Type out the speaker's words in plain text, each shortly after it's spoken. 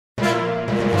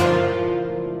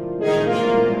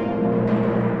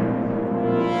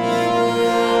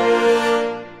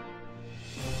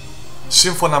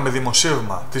Σύμφωνα με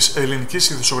δημοσίευμα της Ελληνικής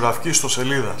ειδησεογραφικής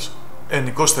ιστοσελίδας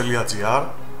Enikos.gr,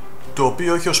 το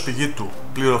οποίο έχει ως πηγή του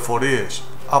πληροφορίες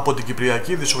από την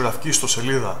Κυπριακή ειδησεογραφική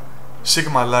ιστοσελίδα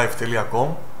sigmalive.com,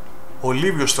 ο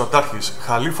Λίβιος στρατάρχης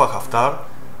Χαλίφα Χαφτάρ,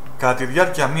 κατά τη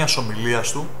διάρκεια μιας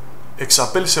ομιλίας του,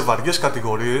 εξαπέλυσε βαριές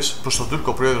κατηγορίες προς τον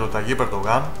Τούρκο πρόεδρο Ταγίπ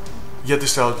Ερντογάν για τη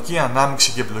στρατιωτική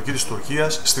ανάμειξη και εμπλοκή της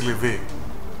Τουρκίας στη Λιβύη.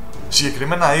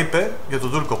 Συγκεκριμένα είπε για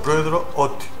τον Τούρκο πρόεδρο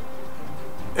ότι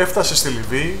έφτασε στη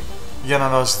Λιβύη για να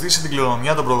αναζητήσει την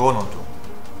κληρονομιά των προγόνων του.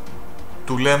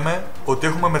 Του λέμε ότι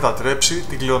έχουμε μετατρέψει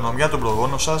την κληρονομιά των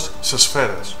προγόνων σας σε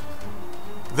σφαίρες.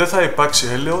 Δεν θα υπάρξει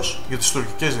έλεος για τις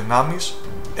τουρκικές δυνάμεις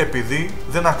επειδή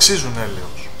δεν αξίζουν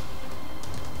έλεος.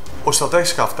 Ο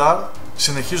στρατάρχης Χαφτάρ,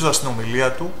 συνεχίζοντας την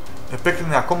ομιλία του,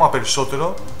 επέκρινε ακόμα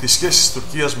περισσότερο τις σχέσεις της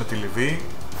Τουρκίας με τη Λιβύη,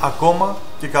 ακόμα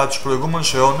και κατά τους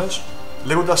προηγούμενους αιώνες,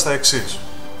 λέγοντας τα εξής.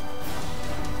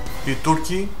 Οι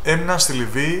Τούρκοι έμειναν στη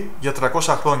Λιβύη για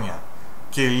 300 χρόνια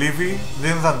και οι Λίβυοι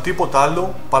δεν είδαν τίποτα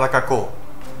άλλο παρά κακό.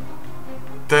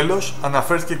 Τέλος,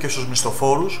 αναφέρθηκε και στους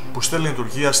μισθοφόρους που στέλνει η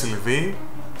Τουρκία στη Λιβύη,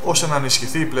 ώστε να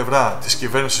ενισχυθεί η πλευρά της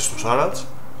κυβέρνησης του Σάρατς,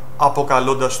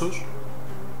 αποκαλώντας τους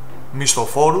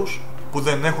μισθοφόρους που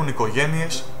δεν έχουν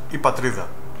οικογένειες ή πατρίδα.